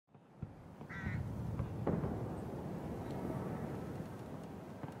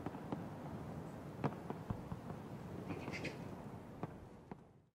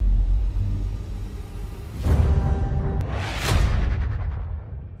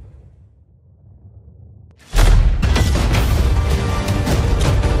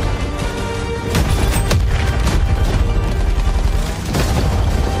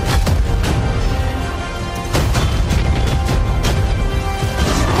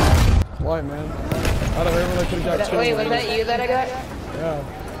flight, man. Out of everyone, I could have got killed. Wait, was that you that I got? Yeah.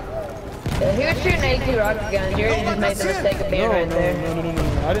 He was shooting A2 rocket guns. You just made the mistake of being right there. No.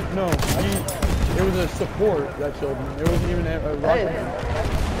 I didn't know. It was a support that killed me. It wasn't even a rocket gun.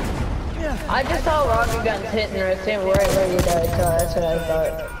 I just saw rocket guns hitting right where you died, so that's what I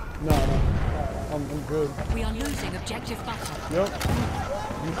thought. No. I'm good. We are losing objective butter. Yep.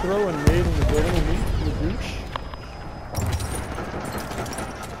 You throw a nade in the building with me, you douche.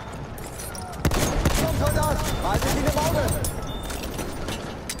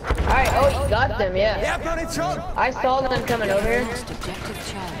 Alright, oh, you got them, yeah. I saw them coming over here.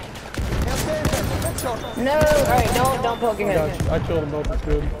 No, alright, don't poke your head. I killed them both, it's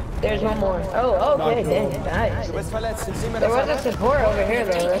good. There's one more. Oh, okay, dang, nice. There was a support over here,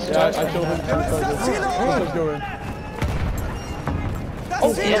 though. That's I killed him too. Let's go in.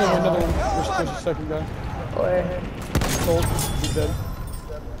 Oh, another one. There's a second guy. Where? Cold, he's dead.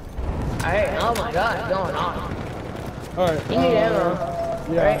 Alright, oh my god, what's going on? Alright. You need ammo.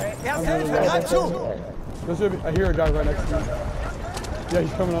 Yeah. Right? I hear a guy right next to me. Yeah,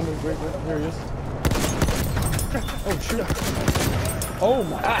 he's coming on the wait, there he is. Oh shoot. Oh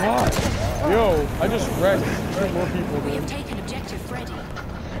my god. Yo, I just wrecked 2 more people. We have taken objective Freddy.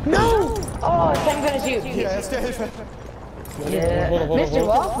 No! Oh, same gun as you. Yeah. Mr.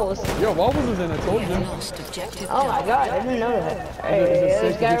 Waffles. Yo, Waffles is in, I told you. Oh my god, I didn't know that. Hey,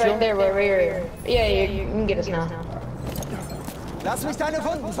 there's a guy right there where we're... Yeah, you can get us now. Lass mich deine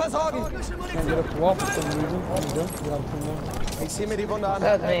Wunden versorgen. Can't get up to Waffles for some reason. Ich zieh mir die Wunde an.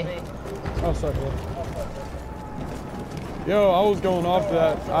 That was me. Oh, sorry, bro. Yo, I was going off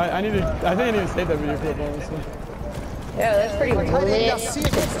that. I think I need to save that video clip, honestly. Yeah, that's pretty lit. When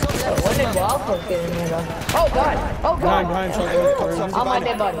did Waffles get in here, though? Oh god! Oh god! Behind on my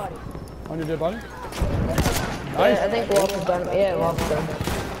dead body. On your dead body? Nice. Yeah, I think Waffles done. Yeah, Waffles done.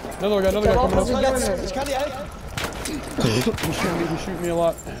 Another guy coming Waffles is up. doing this. Ich kann dir helfen. He shoot me a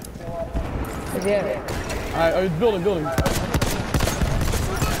lot. Where's he at? Alright, building. Alright.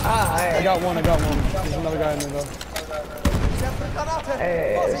 I got one. There's another guy in there, though.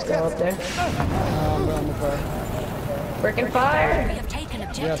 Hey, let's go up there. I'm on the fire. Freaking fire! We have taken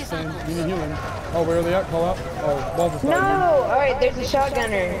objective Yeah, same. You need healing. Oh, where are they at? Call out. Oh, Waffles. No! Alright, there's a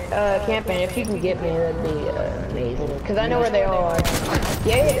shotgunner camping. If you can get me, that'd be amazing. Because I know where they all are.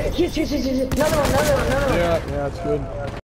 Yeah. Another one. Yeah, it's good.